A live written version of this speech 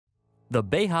The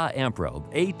Beha-Amprobe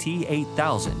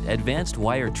AT-8000 Advanced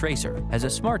Wire Tracer has a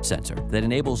smart sensor that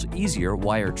enables easier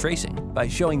wire tracing by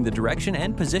showing the direction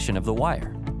and position of the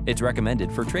wire. It's recommended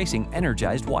for tracing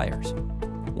energized wires.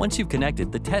 Once you've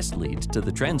connected the test leads to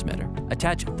the transmitter,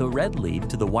 attach the red lead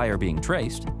to the wire being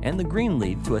traced and the green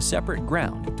lead to a separate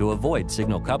ground to avoid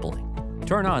signal coupling.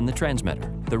 Turn on the transmitter.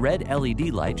 The red LED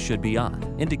light should be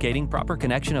on, indicating proper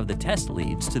connection of the test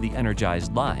leads to the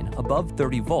energized line above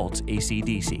 30 volts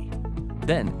AC/DC.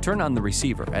 Then turn on the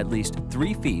receiver at least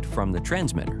 3 feet from the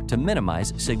transmitter to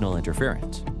minimize signal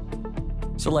interference.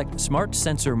 Select Smart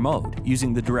Sensor Mode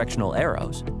using the directional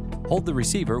arrows. Hold the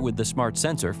receiver with the smart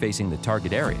sensor facing the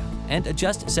target area and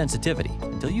adjust sensitivity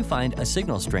until you find a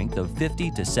signal strength of 50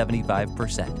 to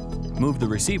 75%. Move the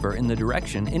receiver in the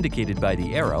direction indicated by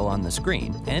the arrow on the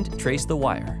screen and trace the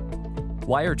wire.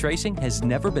 Wire tracing has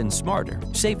never been smarter,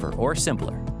 safer, or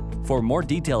simpler. For more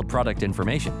detailed product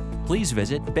information, please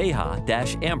visit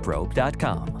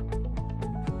Beha-Amprobe.com.